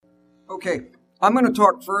Okay, I'm going to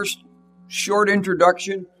talk first. Short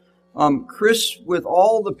introduction. Chris, with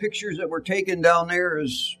all the pictures that were taken down there,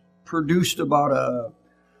 has produced about a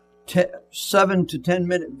 7 to 10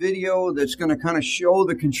 minute video that's going to kind of show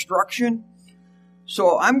the construction.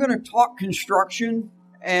 So I'm going to talk construction,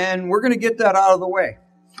 and we're going to get that out of the way.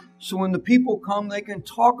 So when the people come, they can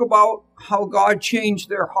talk about how God changed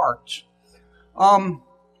their hearts.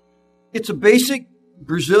 It's a basic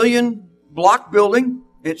Brazilian block building.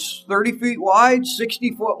 It's 30 feet wide,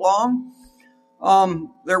 60 foot long.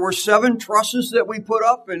 There were 7 trusses that we put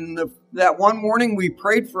up, and that one morning we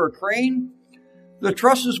prayed for a crane. The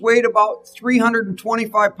trusses weighed about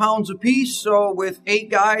 325 pounds apiece, so with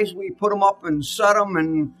 8 guys, we put them up and set them,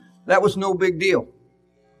 and that was no big deal.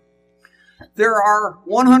 There are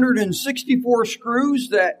 164 screws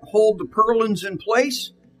that hold the purlins in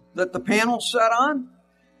place that the panels set on,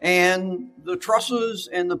 and the trusses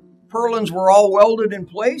and the purlins were all welded in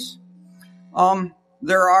place.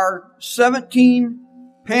 There are 17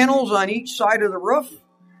 panels on each side of the roof,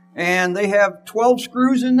 and they have 12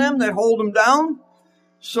 screws in them that hold them down.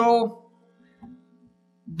 So,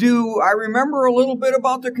 do I remember a little bit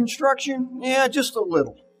about the construction? Yeah, just a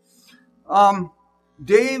little.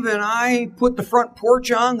 Dave and I put the front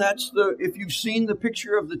porch on. If you've seen the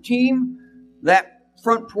picture of the team, that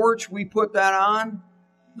front porch, we put that on.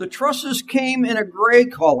 The trusses came in a gray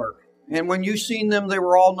color, and when you seen them, they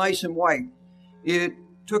were all nice and white. It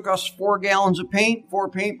took us 4 gallons of paint, 4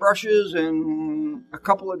 paintbrushes, and a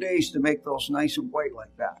couple of days to make those nice and white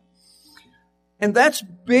like that. And that's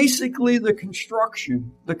basically the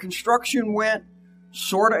construction. The construction went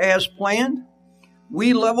sort of as planned.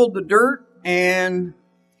 We leveled the dirt, and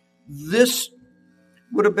this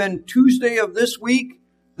would have been Tuesday of this week.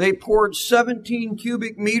 They poured 17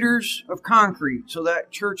 cubic meters of concrete. So that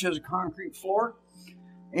church has a concrete floor.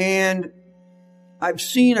 And I've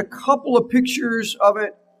seen a couple of pictures of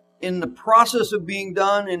it in the process of being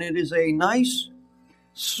done, and it is a nice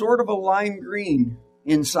sort of a lime green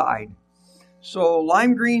inside. So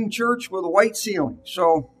lime green church with a white ceiling.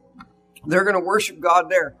 So they're going to worship God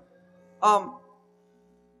there.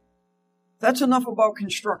 That's enough about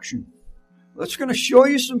construction. Let's going to show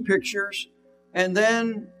you some pictures, and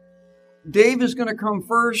then Dave is going to come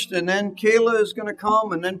first, and then Kayla is going to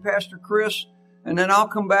come, and then Pastor Chris, and then I'll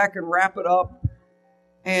come back and wrap it up.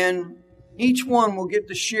 And each one will get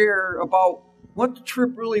to share about what the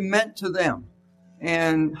trip really meant to them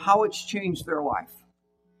and how it's changed their life.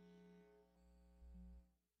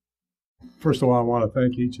 First of all, I want to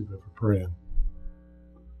thank each of you for praying.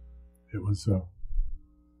 It was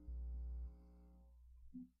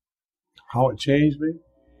how it changed me.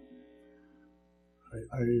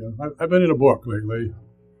 I've been in a book lately,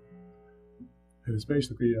 and it's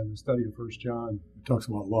basically the study of 1 John. It talks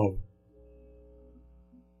about love.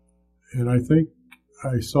 And I think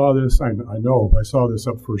I saw this, I saw this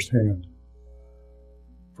up firsthand.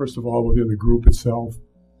 First of all, within the group itself,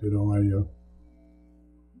 I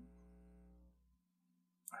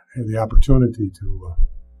had the opportunity to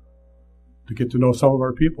get to know some of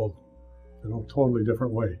our people in a totally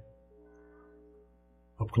different way,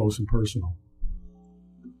 up close and personal.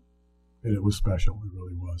 And it was special, it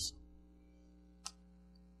really was.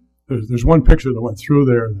 There's one picture that went through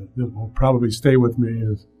there that will probably stay with me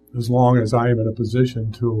as long as I am in a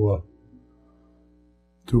position to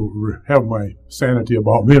have my sanity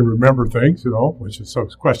about me and remember things, which is so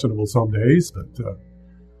questionable some days. But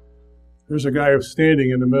there's a guy who was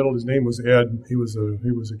standing in the middle. His name was Ed. He was a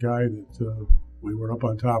guy that we were up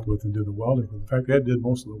on top with and did the welding. In fact, Ed did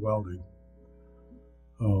most of the welding.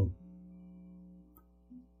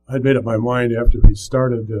 I'd made up my mind after he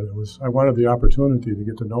started that I wanted the opportunity to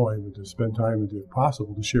get to know him and to spend time and, if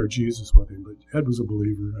possible, to share Jesus with him. But Ed was a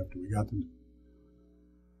believer after we got to.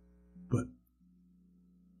 But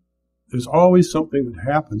there's always something that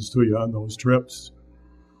happens to you on those trips.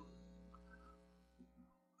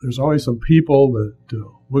 There's always some people that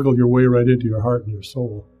wiggle your way right into your heart and your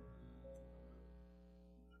soul.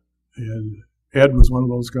 And Ed was one of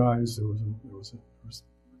those guys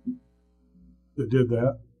that did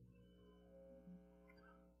that.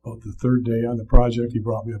 About the 3rd day on the project, he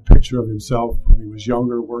brought me a picture of himself when he was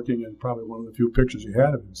younger, working, and probably one of the few pictures he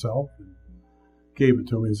had of himself, and gave it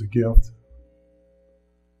to me as a gift.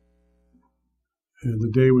 And the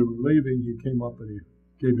day we were leaving, he came up and he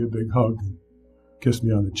gave me a big hug and kissed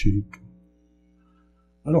me on the cheek.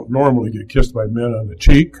 I don't normally get kissed by men on the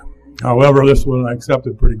cheek. However, this one I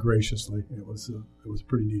accepted pretty graciously. It was a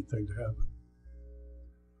pretty neat thing to happen.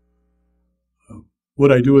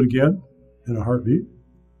 Would I do it again in a heartbeat?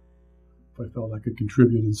 If I felt I could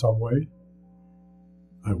contribute in some way,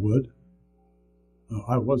 I would.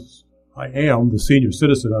 I was I am the senior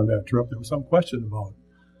citizen on that trip. There was some question about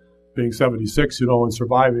being 76, and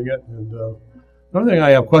surviving it. And the other thing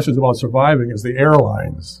I have questions about surviving is the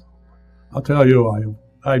airlines. I'll tell you,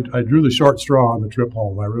 I drew the short straw on the trip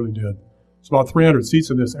home. I really did. It's about 300 seats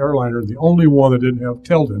in this airliner. The only one that didn't have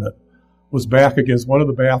tilt in it was back against one of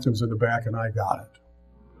the bathrooms in the back, and I got it.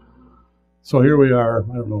 So here we are,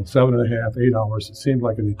 7.5, 8 hours. It seemed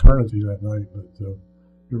like an eternity that night, but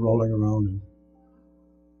you're rolling around.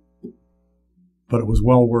 But it was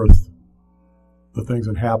well worth the things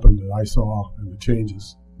that happened that I saw and the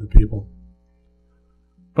changes, the people.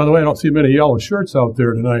 By the way, I don't see many yellow shirts out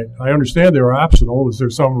there tonight. I understand they were optional. Is there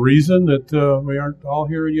some reason that we aren't all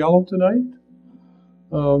here in yellow tonight?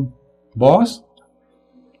 Boss?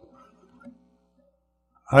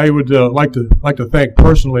 I would like to thank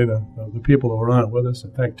personally the people that were on it with us. I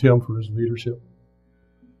thank Tim for his leadership.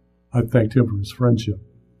 I thank Tim for his friendship.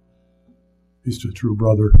 He's a true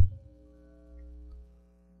brother.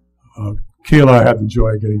 Kayla, I had the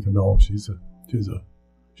joy of getting to know. She's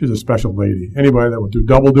a special lady. Anybody that would do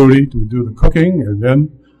double duty, would do the cooking, and then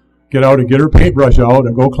get out and get her paintbrush out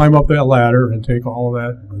and go climb up that ladder and take all of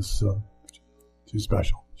that. She's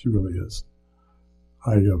special. She really is.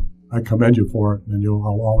 I commend you for it, and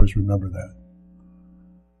I'll always remember that.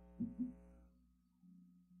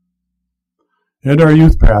 And our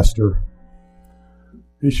youth pastor,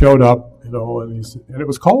 he showed up, and it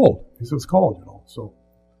was cold. He said it was cold, So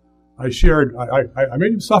I shared. I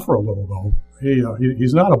made him suffer a little though.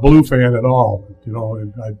 He's not a blue fan at all,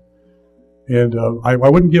 and I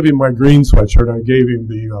wouldn't give him my green sweatshirt. I gave him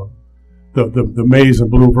the maize and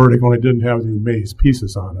blue vertic, only didn't have any maize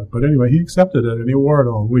pieces on it. But anyway, he accepted it and he wore it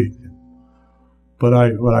all week. But I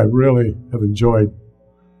really have enjoyed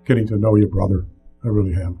getting to know you, brother. I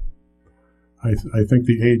really have. I think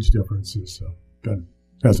the age difference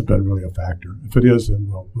hasn't been really a factor. If it is, then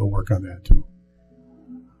we'll work on that too.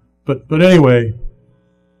 But anyway,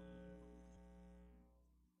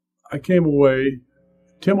 I came away.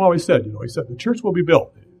 Tim always said, he said the church will be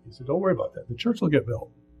built. He said, don't worry about that. The church will get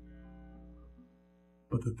built.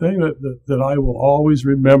 But the thing that I will always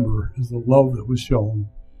remember is the love that was shown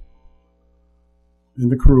in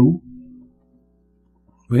the crew.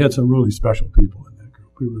 We had some really special people in that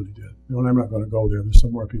group. We really did. And I'm not going to go there. There's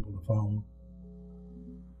some more people to follow.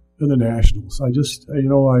 And the Nationals.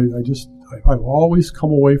 I've always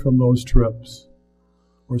come away from those trips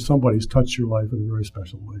where somebody's touched your life in a very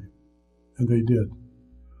special way. And they did.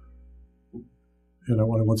 And I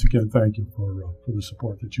want to once again thank you for the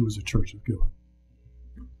support that you as a church have given.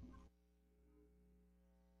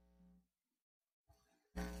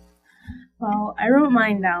 Well, I wrote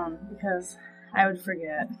mine down because I would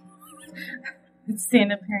forget. I'd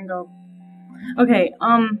stand up here and go, okay,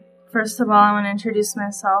 first of all, I want to introduce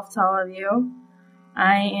myself to all of you.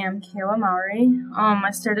 I am Kayla Mowry. I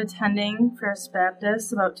started attending First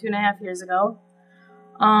Baptist about 2.5 years ago,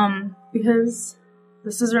 because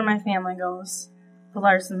this is where my family goes, the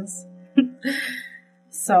Larsons.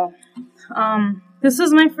 So, this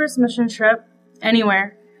was my first mission trip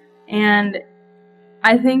anywhere, and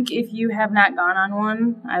I think if you have not gone on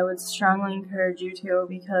one, I would strongly encourage you to,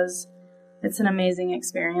 because it's an amazing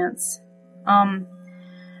experience.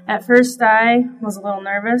 At first I was a little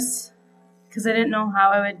nervous because I didn't know how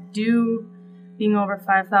I would do being over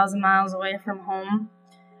 5,000 miles away from home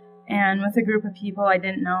and with a group of people I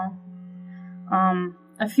didn't know.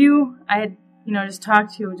 A few I had, just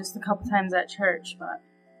talked to just a couple times at church, but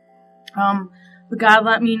God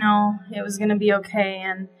let me know it was going to be okay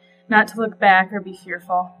and not to look back or be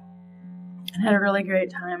fearful. I had a really great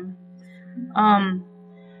time.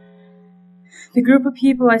 The group of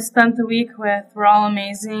people I spent the week with were all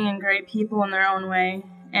amazing and great people in their own way,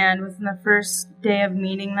 and within the first day of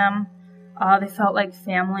meeting them, they felt like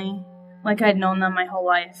family, like I'd known them my whole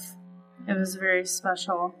life. It was very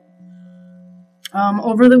special.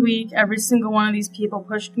 Over the week, every single one of these people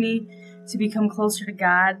pushed me to become closer to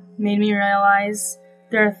God, made me realize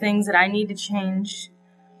there are things that I need to change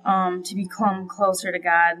to become closer to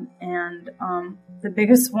God, and the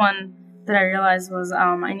biggest one that I realized was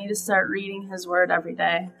I need to start reading His Word every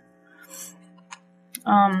day.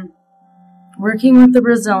 Working with the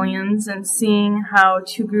Brazilians and seeing how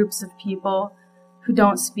two groups of people who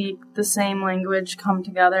don't speak the same language come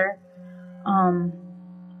together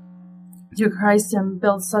through Christ and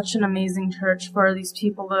build such an amazing church for these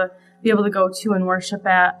people to be able to go to and worship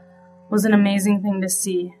at was an amazing thing to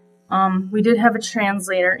see. We did have a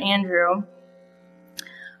translator, Andrew,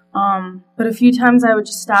 but a few times I would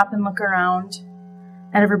just stop and look around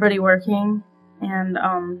at everybody working, and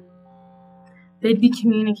they'd be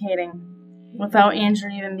communicating without Andrew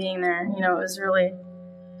even being there. It was really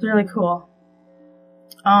It's really cool.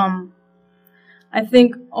 I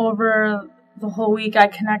think over the whole week I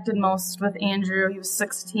connected most with Andrew. He was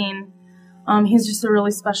 16. He's just a really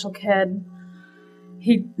special kid.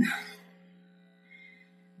 His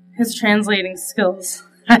translating skills,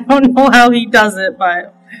 I don't know how he does it,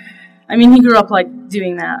 but I mean, he grew up like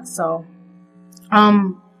doing that, so.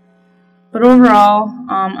 But overall,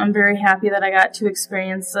 I'm very happy that I got to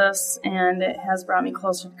experience this, and it has brought me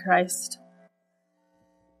closer to Christ.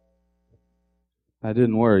 I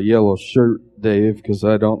didn't wear a yellow shirt, Dave, because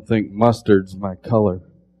I don't think mustard's my color.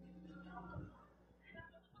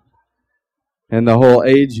 And the whole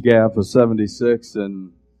age gap of 76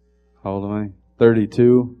 and, how old am I?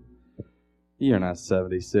 32? You're not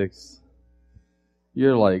 76.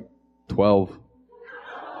 You're like 12. I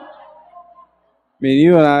mean,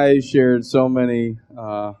 you and I shared so many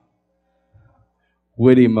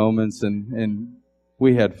witty moments, and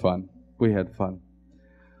we had fun. We had fun.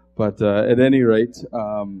 But at any rate,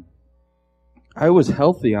 I was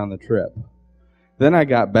healthy on the trip. Then I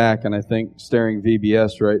got back, and I think staring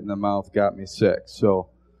VBS right in the mouth got me sick. So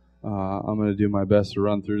I'm going to do my best to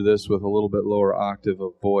run through this with a little bit lower octave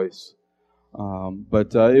of voice.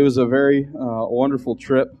 But it was a very wonderful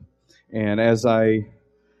trip, and as I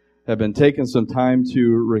have been taking some time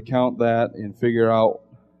to recount that and figure out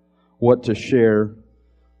what to share,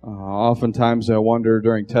 oftentimes I wonder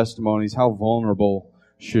during testimonies, how vulnerable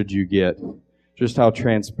should you get? Just how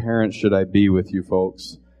transparent should I be with you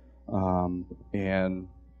folks? And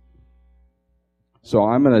so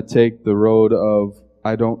I'm going to take the road of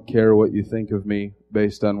I don't care what you think of me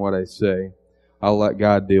based on what I say. I'll let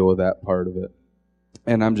God deal with that part of it.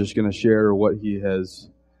 And I'm just going to share what He has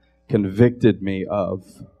convicted me of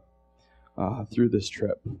through this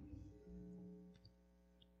trip.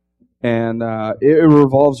 And it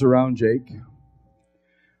revolves around Jake.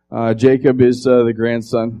 Jacob is the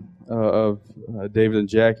grandson of David and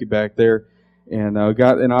Jackie back there. And I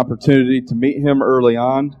got an opportunity to meet him early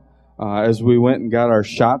on as we went and got our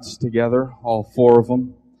shots together, all four of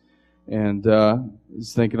them. And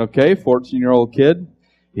was thinking, okay, 14-year-old kid,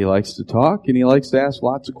 he likes to talk and he likes to ask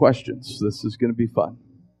lots of questions. This is going to be fun.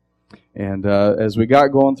 And as we got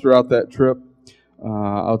going throughout that trip,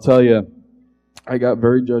 I'll tell you, I got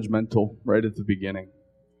very judgmental right at the beginning.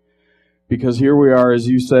 Because here we are, as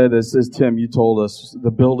you said, as Tim, you told us,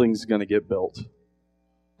 the building's going to get built.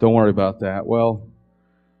 Don't worry about that. Well,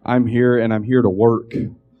 I'm here and I'm here to work.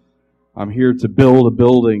 I'm here to build a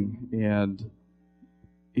building. And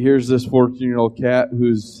here's this 14-year-old cat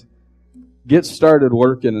who's gets started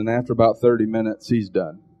working, and after about 30 minutes, he's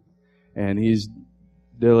done. And he's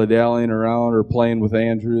dilly-dallying around or playing with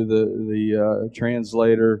Andrew, the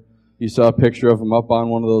translator. You saw a picture of him up on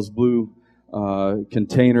one of those blue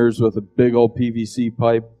containers with a big old PVC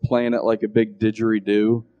pipe, playing it like a big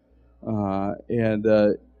didgeridoo.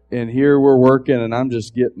 And here we're working, and I'm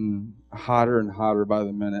just getting hotter and hotter by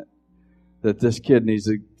the minute that this kid needs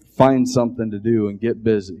to find something to do and get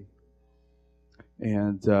busy.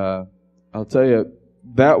 And I'll tell you,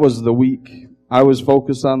 that was the week. I was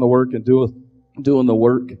focused on the work and doing the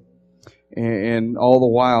work. And all the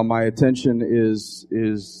while, my attention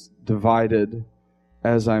is divided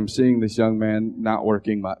as I'm seeing this young man not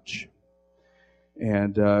working much.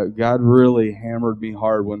 And God really hammered me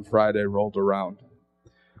hard when Friday rolled around.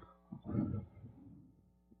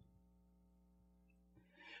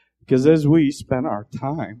 Because as we spent our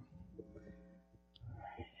time,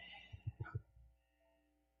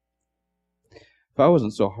 if I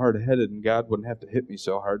wasn't so hard-headed and God wouldn't have to hit me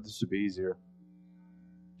so hard, this would be easier.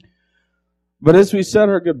 But as we said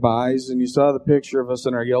our goodbyes, and you saw the picture of us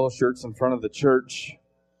in our yellow shirts in front of the church,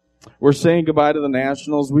 we're saying goodbye to the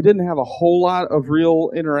Nationals. We didn't have a whole lot of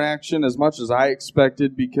real interaction as much as I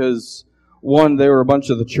expected because, one, they were a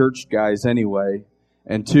bunch of the church guys anyway,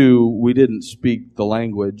 and two, we didn't speak the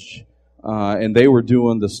language, and they were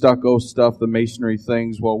doing the stucco stuff, the masonry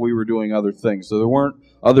things, while we were doing other things. So there weren't,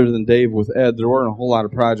 other than Dave with Ed, there weren't a whole lot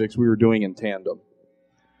of projects we were doing in tandem.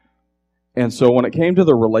 And so when it came to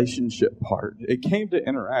the relationship part, it came to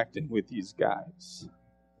interacting with these guys.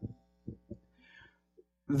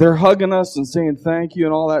 They're hugging us and saying thank you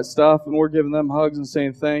and all that stuff, and we're giving them hugs and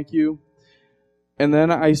saying thank you. And then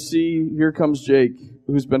I see, here comes Jake,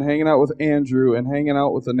 who's been hanging out with Andrew and hanging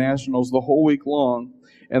out with the Nationals the whole week long.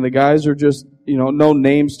 And the guys are just, no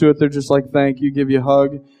names to it. They're just like, thank you, give you a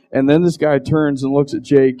hug. And then this guy turns and looks at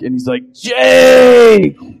Jake, and he's like,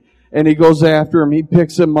 Jake! And he goes after him, he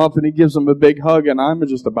picks him up, and he gives him a big hug, and I'm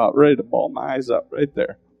just about ready to ball my eyes up right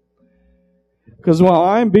there. Because while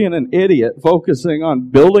I'm being an idiot focusing on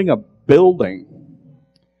building a building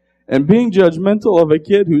and being judgmental of a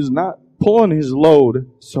kid who's not pulling his load,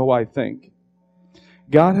 so I think.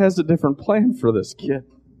 God has a different plan for this kid.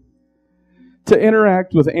 To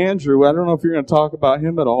interact with Andrew, I don't know if you're going to talk about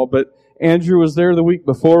him at all, but Andrew was there the week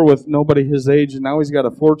before with nobody his age, and now he's got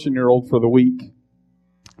a 14-year-old for the week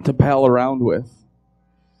to pal around with.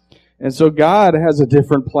 And so God has a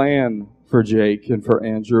different plan for Jake and for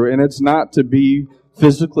Andrew, and it's not to be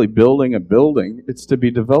physically building a building. It's to be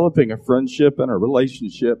developing a friendship and a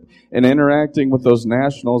relationship and interacting with those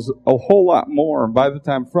nationals a whole lot more. And by the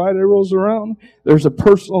time Friday rolls around, there's a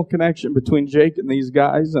personal connection between Jake and these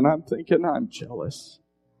guys, and I'm thinking I'm jealous.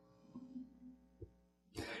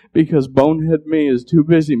 Because bonehead me is too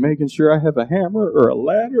busy making sure I have a hammer or a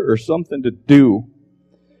ladder or something to do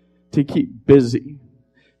to keep busy.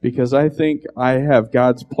 Because I think I have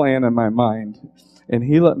God's plan in my mind. And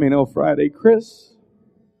he let me know Friday, Chris,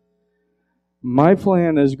 my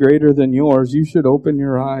plan is greater than yours. You should open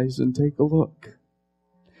your eyes and take a look.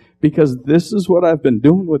 Because this is what I've been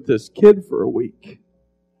doing with this kid for a week.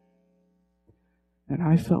 And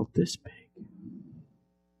I felt this big.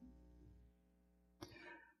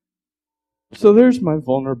 So there's my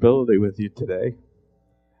vulnerability with you today.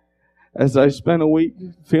 As I spent a week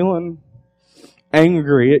feeling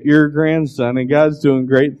angry at your grandson, and God's doing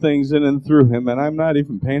great things in and through him, and I'm not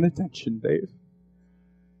even paying attention, Dave.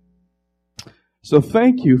 So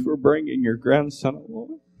thank you for bringing your grandson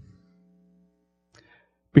along,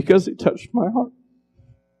 because he touched my heart.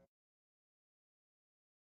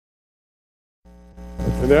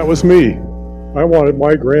 And that was me. I wanted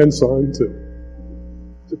my grandson to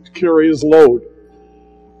carry his load.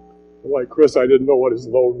 Like Chris, I didn't know what his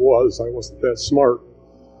load was. I wasn't that smart.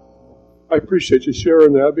 I appreciate you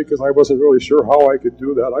sharing that, because I wasn't really sure how I could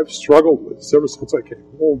do that. I've struggled with this ever since I came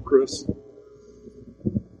home, Chris.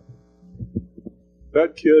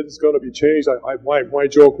 That kid's going to be changed. My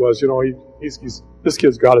joke was, he's this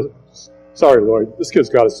kid's got to. Sorry, Lloyd. This kid's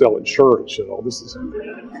got to sell insurance. This is.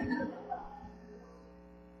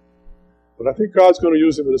 But I think God's going to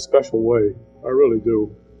use him in a special way. I really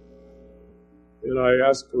do. And I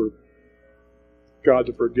ask for God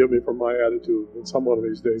to forgive me for my attitude. And some one of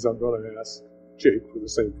these days I'm going to ask Jake for the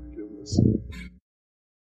same forgiveness.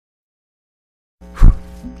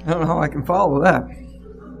 I don't know how I can follow that.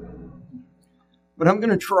 But I'm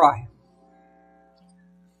going to try.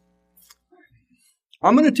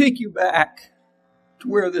 I'm going to take you back to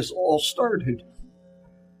where this all started.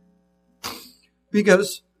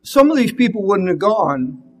 Because some of these people wouldn't have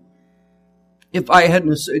gone if I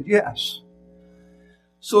hadn't said yes.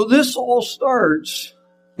 So this all starts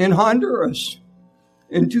in Honduras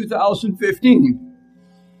in 2015.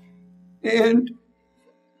 And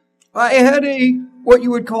I had what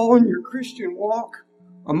you would call in your Christian walk,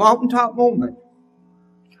 a mountaintop moment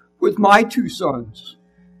with my two sons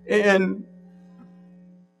and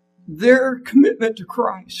their commitment to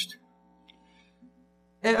Christ.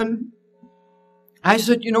 And I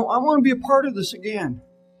said, I want to be a part of this again.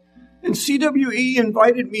 And CWE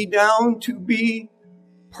invited me down to be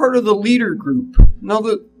part of the leader group. Now,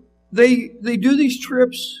 they do these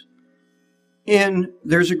trips, and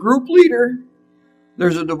there's a group leader,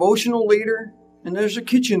 there's a devotional leader, and there's a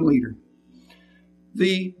kitchen leader.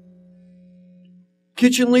 The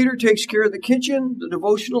kitchen leader takes care of the kitchen, the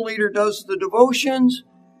devotional leader does the devotions,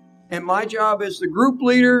 and my job as the group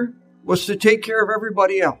leader was to take care of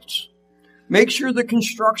everybody else. Make sure the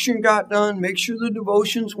construction got done, make sure the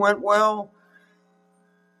devotions went well,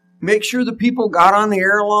 make sure the people got on the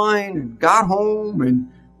airline and got home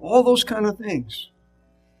and all those kind of things.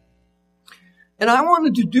 And I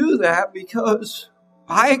wanted to do that because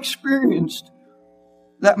I experienced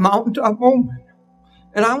that mountaintop moment.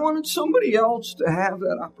 And I wanted somebody else to have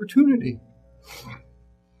that opportunity.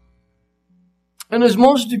 And as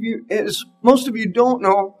most of you don't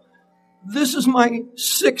know, this is my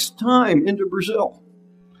 6th time into Brazil.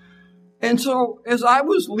 And so as I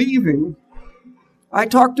was leaving, I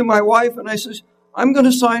talked to my wife and I says, I'm going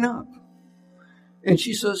to sign up. And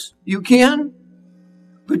she says, you can,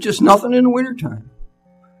 but just nothing in the wintertime.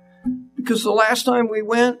 Because the last time we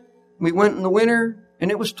went in the winter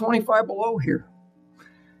and it was 25 below here.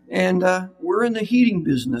 And we're in the heating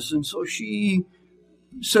business. And so she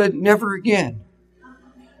said, never again.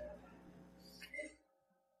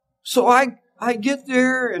 So I get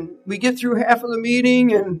there and we get through half of the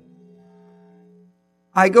meeting and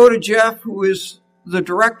I go to Jeff, who is the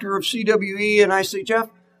director of CWE, and I say, Jeff,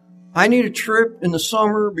 I need a trip in the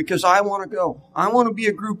summer because I want to go. I want to be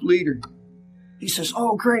a group leader. He says,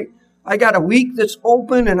 oh, great. I got a week that's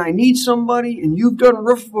open and I need somebody, and you've done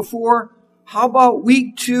roof before. How about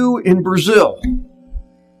week 2 in Brazil?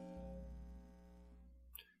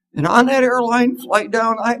 And on that airline flight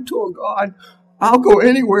down, I told God, I'll go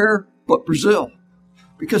anywhere but Brazil.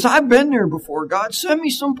 Because I've been there before. God, send me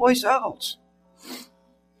someplace else.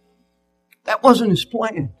 That wasn't his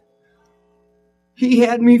plan. He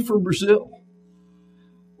had me for Brazil.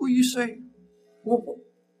 Well, you say, well,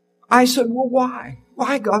 I said, well, why?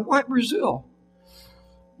 Why, God? Why Brazil?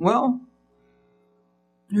 Well,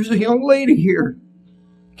 there's a young lady here,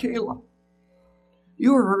 Kayla.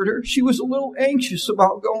 You heard her. She was a little anxious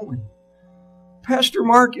about going. Pastor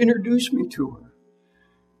Mark introduced me to her.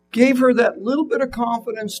 Gave her that little bit of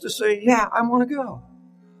confidence to say, yeah, I want to go.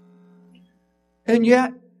 And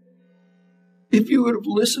yet, if you would have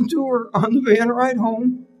listened to her on the van ride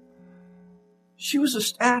home, she was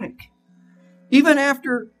ecstatic. Even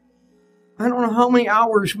after, I don't know how many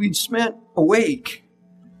hours we'd spent awake,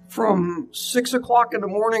 from 6 o'clock in the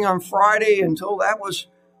morning on Friday until that was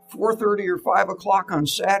 4:30 or 5 o'clock on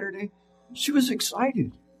Saturday, she was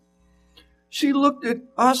excited. She looked at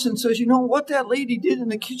us and says, you know what that lady did in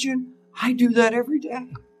the kitchen? I do that every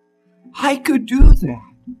day. I could do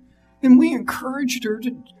that. And we encouraged her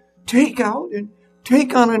to take out and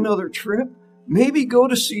take on another trip, maybe go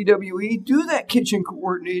to CWE, do that kitchen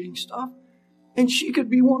coordinating stuff, and she could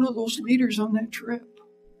be one of those leaders on that trip.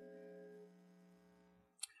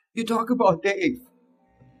 You talk about Dave.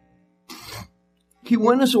 He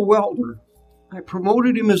went as a welder. I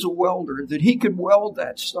promoted him as a welder, that he could weld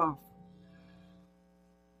that stuff.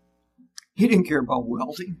 He didn't care about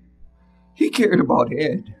welding. He cared about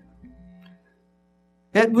Ed.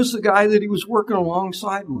 Ed was the guy that he was working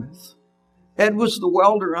alongside with. Ed was the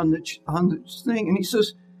welder on the thing. And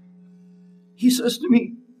he says to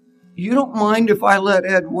me, you don't mind if I let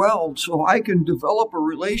Ed weld so I can develop a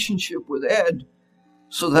relationship with Ed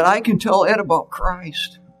so that I can tell Ed about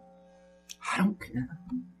Christ? I don't care.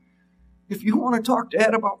 If you want to talk to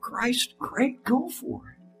Ed about Christ, great, go for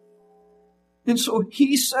it. And so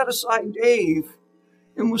he set aside Dave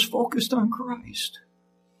and was focused on Christ.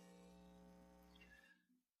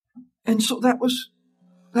 And so that was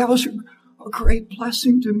a great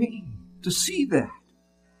blessing to me to see that.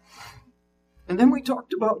 And then we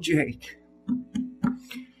talked about Jake.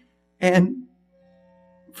 And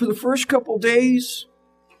for the first couple days,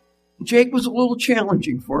 Jake was a little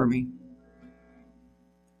challenging for me.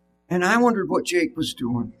 And I wondered what Jake was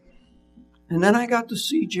doing. And then I got to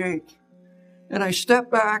see Jake. And I stepped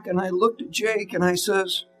back and I looked at Jake and I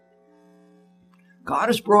says, God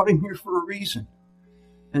has brought him here for a reason.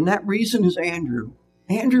 And that reason is Andrew.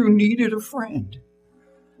 Andrew needed a friend.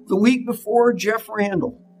 The week before, Jeff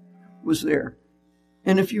Randall was there.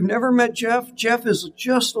 And if you've never met Jeff, Jeff is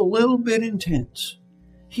just a little bit intense.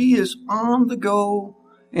 He is on the go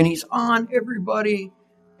and he's on everybody.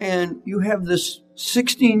 And you have this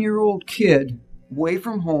 16-year-old kid away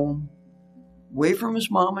from home, away from his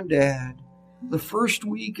mom and dad. The first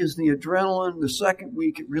week is the adrenaline. The second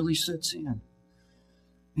week, it really sets in.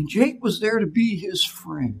 And Jake was there to be his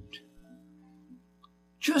friend,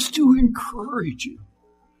 just to encourage you.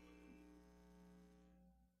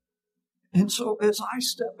 And so as I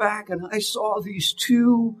stepped back and I saw these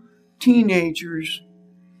two teenagers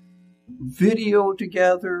video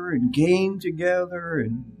together and game together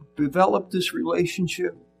and develop this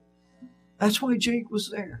relationship, that's why Jake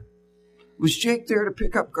was there. Was Jake there to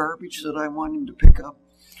pick up garbage that I wanted him to pick up?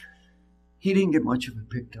 He didn't get much of it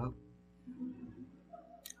picked up.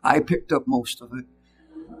 I picked up most of it.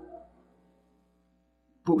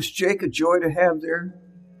 But was Jake a joy to have there?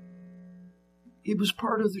 He was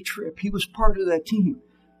part of the trip. He was part of that team.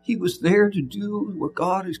 He was there to do what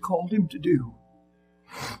God has called him to do.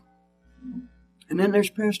 And then there's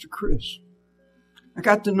Pastor Chris. I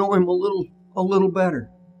got to know him a little better.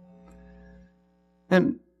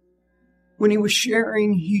 And when he was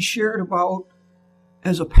sharing, he shared about,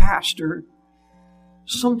 as a pastor,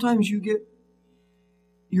 sometimes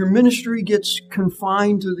your ministry gets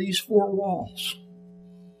confined to these four walls.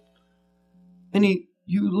 And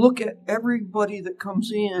you look at everybody that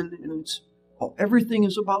comes in and everything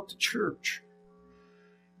is about the church.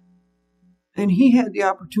 And he had the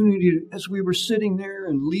opportunity to, as we were sitting there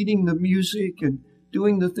and leading the music and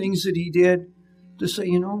doing the things that he did, to say,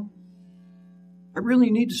 I really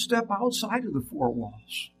need to step outside of the four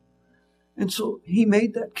walls. And so he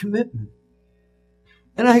made that commitment.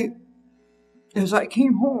 And as I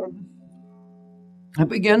came home, I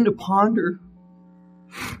began to ponder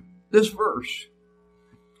this verse.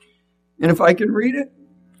 And if I can read it,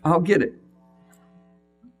 I'll get it.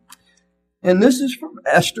 And this is from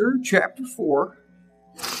Esther chapter 4.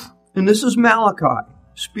 And this is Malachi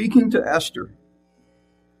speaking to Esther.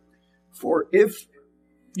 For if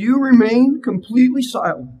you remain completely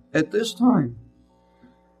silent at this time,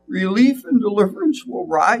 Relief and deliverance will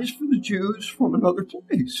rise for the Jews from another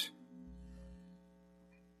place.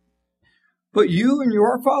 But you and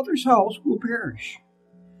your father's house will perish.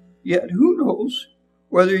 Yet who knows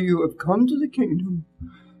whether you have come to the kingdom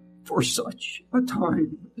for such a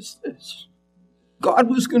time as this. God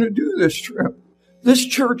was going to do this trip. This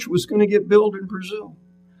church was going to get built in Brazil.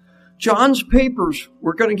 John's papers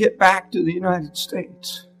were going to get back to the United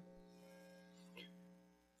States.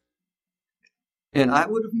 And I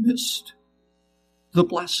would have missed the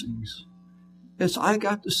blessings as I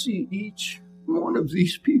got to see each one of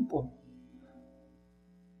these people.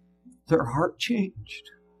 Their heart changed.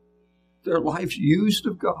 Their lives used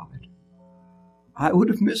of God. I would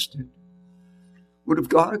have missed it. Would have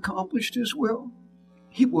God accomplished His will?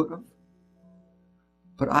 He would have.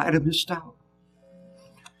 But I'd have missed out.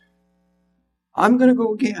 I'm going to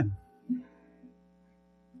go again.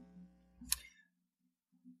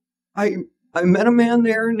 I met a man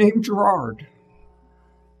there named Gerard.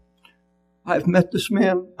 I've met this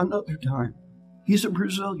man another time. He's a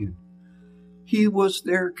Brazilian. He was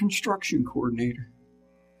their construction coordinator.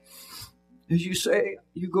 As you say,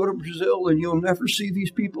 you go to Brazil and you'll never see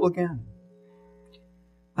these people again.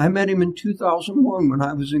 I met him in 2001 when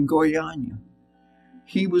I was in Goiânia.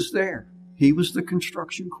 He was there. He was the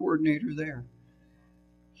construction coordinator there.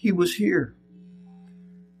 He was here.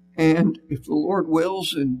 And if the Lord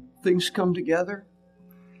wills and things come together,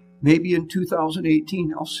 maybe in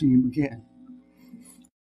 2018 I'll see him again.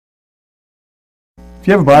 If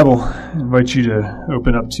you have a Bible, I invite you to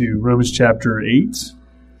open up to Romans chapter 8.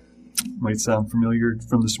 Might sound familiar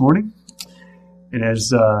from this morning. And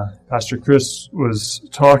as Pastor Chris was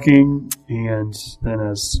talking, and then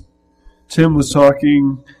as Tim was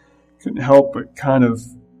talking, couldn't help but kind of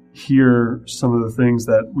hear some of the things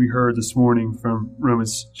that we heard this morning from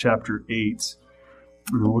Romans chapter 8.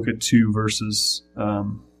 We're going to look at 2 verses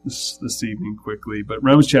this evening quickly. But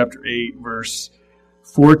Romans chapter 8, verse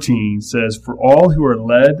 14 says, "For all who are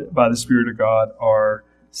led by the Spirit of God are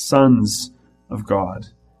sons of God."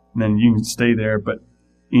 And then you can stay there, but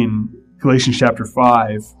in Galatians chapter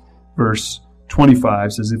 5, verse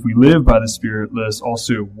 25 says, "If we live by the Spirit, let us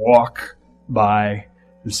also walk by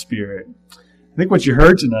the Spirit." I think what you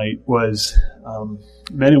heard tonight was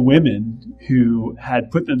men and women who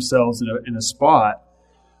had put themselves in a spot,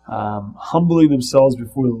 humbling themselves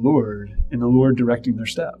before the Lord, and the Lord directing their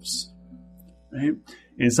steps. Right?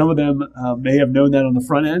 And some of them may have known that on the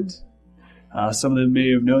front end. Some of them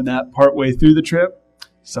may have known that partway through the trip.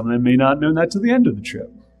 Some of them may not have known that to the end of the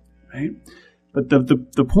trip. Right? But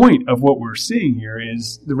the point of what we're seeing here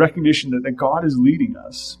is the recognition that God is leading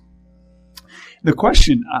us. The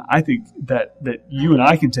question I think that you and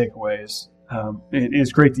I can take away is, and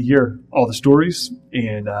it's great to hear all the stories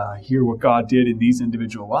and hear what God did in these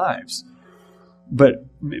individual lives. But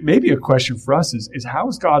maybe a question for us is how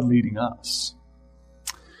is God leading us?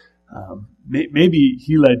 Maybe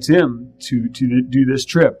He led Tim to do this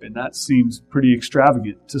trip, and that seems pretty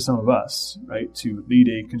extravagant to some of us, right? To lead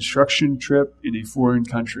a construction trip in a foreign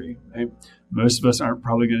country. Right? Most of us aren't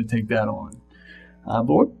probably going to take that on.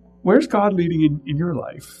 But where's God leading in your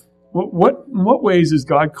life? In what ways is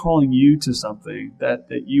God calling you to something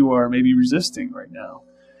that you are maybe resisting right now?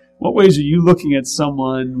 What ways are you looking at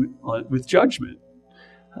someone with judgment?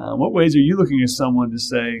 What ways are you looking at someone to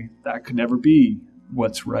say, that could never be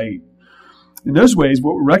what's right? In those ways,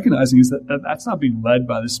 what we're recognizing is that that's not being led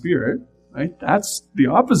by the Spirit, right? That's the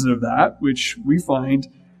opposite of that, which we find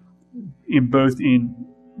both in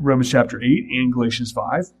Romans chapter 8 and Galatians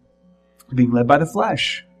 5, being led by the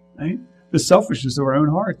flesh, right? The selfishness of our own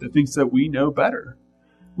heart that thinks that we know better.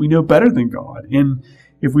 We know better than God. And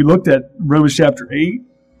if we looked at Romans chapter 8,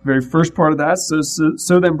 very first part of that says,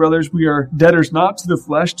 so then, brothers, we are debtors not to the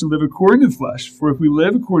flesh to live according to the flesh. For if we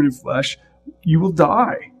live according to the flesh, you will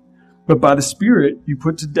die. But by the Spirit, you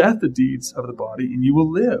put to death the deeds of the body, and you will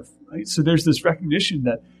live. Right? So there's this recognition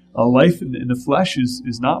that a life in the flesh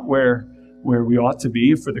is not where we ought to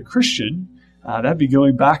be. For the Christian, that'd be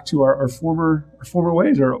going back to our former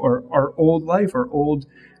ways, our old life, our old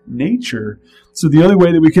nature. So the only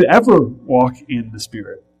way that we could ever walk in the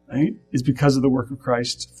Spirit, right, is because of the work of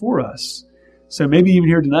Christ for us. So maybe even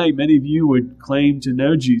here tonight, many of you would claim to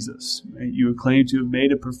know Jesus. Right? You would claim to have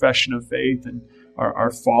made a profession of faith and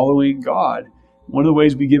are following God. One of the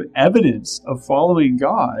ways we give evidence of following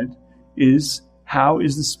God is, how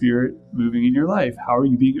is the Spirit moving in your life? How are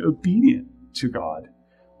you being obedient to God?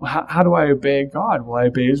 Well, how do I obey God? Well, I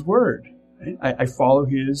obey His Word. Right? I follow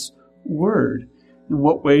His Word. In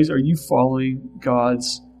what ways are you following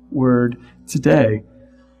God's Word today?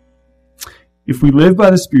 If we live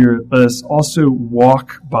by the Spirit, let us also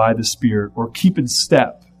walk by the Spirit, or keep in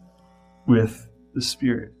step with the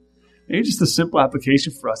Spirit? Maybe just a simple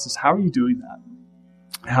application for us is, how are you doing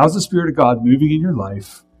that? How's the Spirit of God moving in your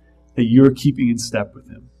life that you're keeping in step with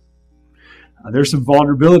Him? There's some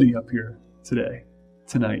vulnerability up here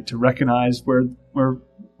tonight, to recognize where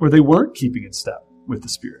they weren't keeping in step with the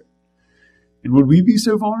Spirit. And would we be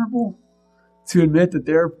so vulnerable to admit that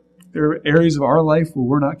there are areas of our life where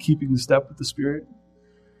we're not keeping in step with the Spirit?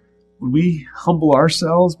 Would we humble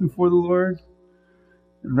ourselves before the Lord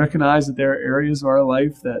and recognize that there are areas of our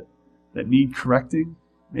life that need correcting?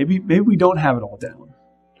 Maybe we don't have it all down.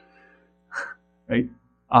 Right?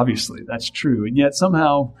 Obviously, that's true. And yet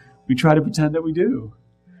somehow we try to pretend that we do.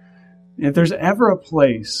 And if there's ever a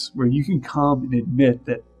place where you can come and admit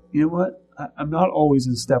that, you know what, I'm not always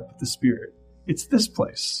in step with the Spirit, it's this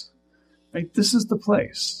place. Right? This is the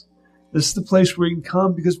place. This is the place where you can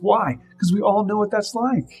come, because why? Because we all know what that's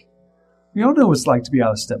like. We all know what it's like to be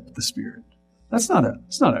out of step with the Spirit. It's not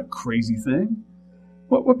a crazy thing.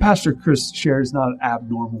 What Pastor Chris shared is not an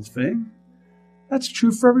abnormal thing. That's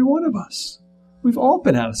true for every one of us. We've all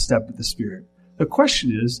been out of step with the Spirit. The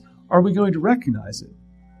question is, are we going to recognize it?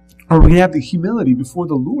 Are we going to have the humility before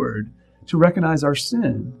the Lord to recognize our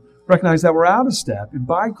sin, recognize that we're out of step, and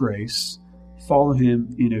by grace, follow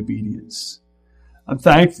Him in obedience? I'm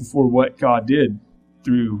thankful for what God did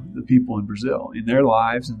through the people in Brazil, in their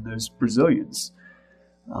lives and those Brazilians.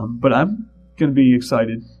 But I'm going to be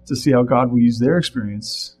excited to see how God will use their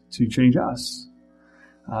experience to change us.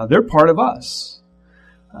 They're part of us.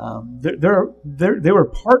 They were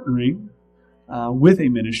partnering with a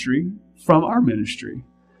ministry from our ministry.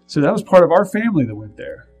 So that was part of our family that went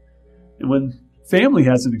there. And when family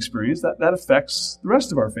has an experience, that affects the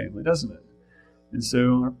rest of our family, doesn't it? And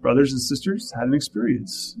so our brothers and sisters had an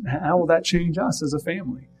experience. How will that change us as a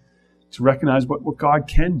family? To recognize what God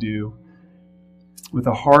can do with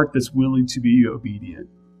a heart that's willing to be obedient,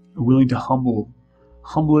 willing to humble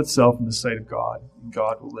itself in the sight of God, and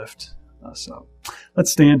God will lift us up.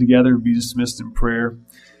 Let's stand together and be dismissed in prayer.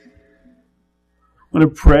 I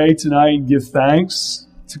want to pray tonight and give thanks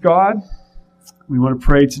to God. We want to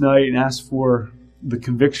pray tonight and ask for the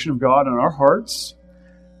conviction of God in our hearts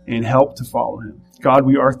and help to follow Him. God,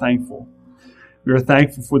 we are thankful. We are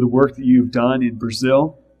thankful for the work that you have done in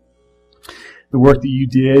Brazil, the work that you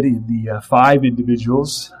did in the 5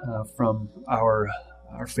 individuals from our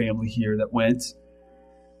family here that went.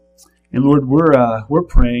 And Lord, we're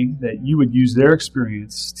praying that you would use their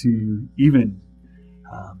experience to even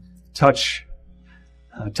touch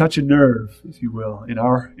a nerve, if you will, in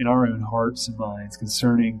our own hearts and minds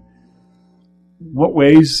concerning what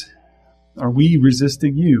ways are we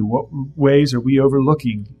resisting you? What ways are we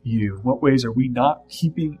overlooking you? What ways are we not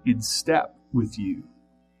keeping in step with you?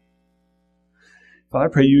 Father, I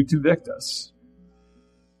pray you would convict us.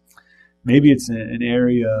 Maybe it's an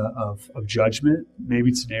area of judgment. Maybe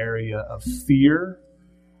it's an area of fear.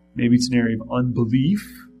 Maybe it's an area of unbelief.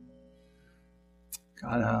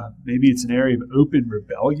 God, maybe it's an area of open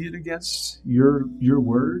rebellion against your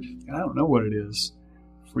word. I don't know what it is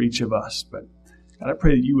for each of us, but God, I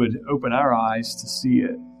pray that you would open our eyes to see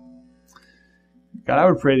it. God, I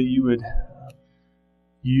would pray that you would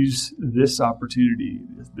use this opportunity,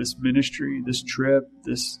 this ministry, this trip,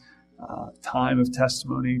 this time of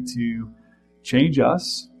testimony to change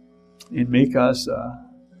us and make us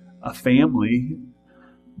a family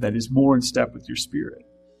that is more in step with your Spirit.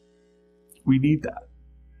 We need that.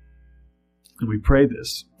 And we pray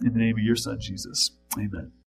this in the name of your Son, Jesus. Amen.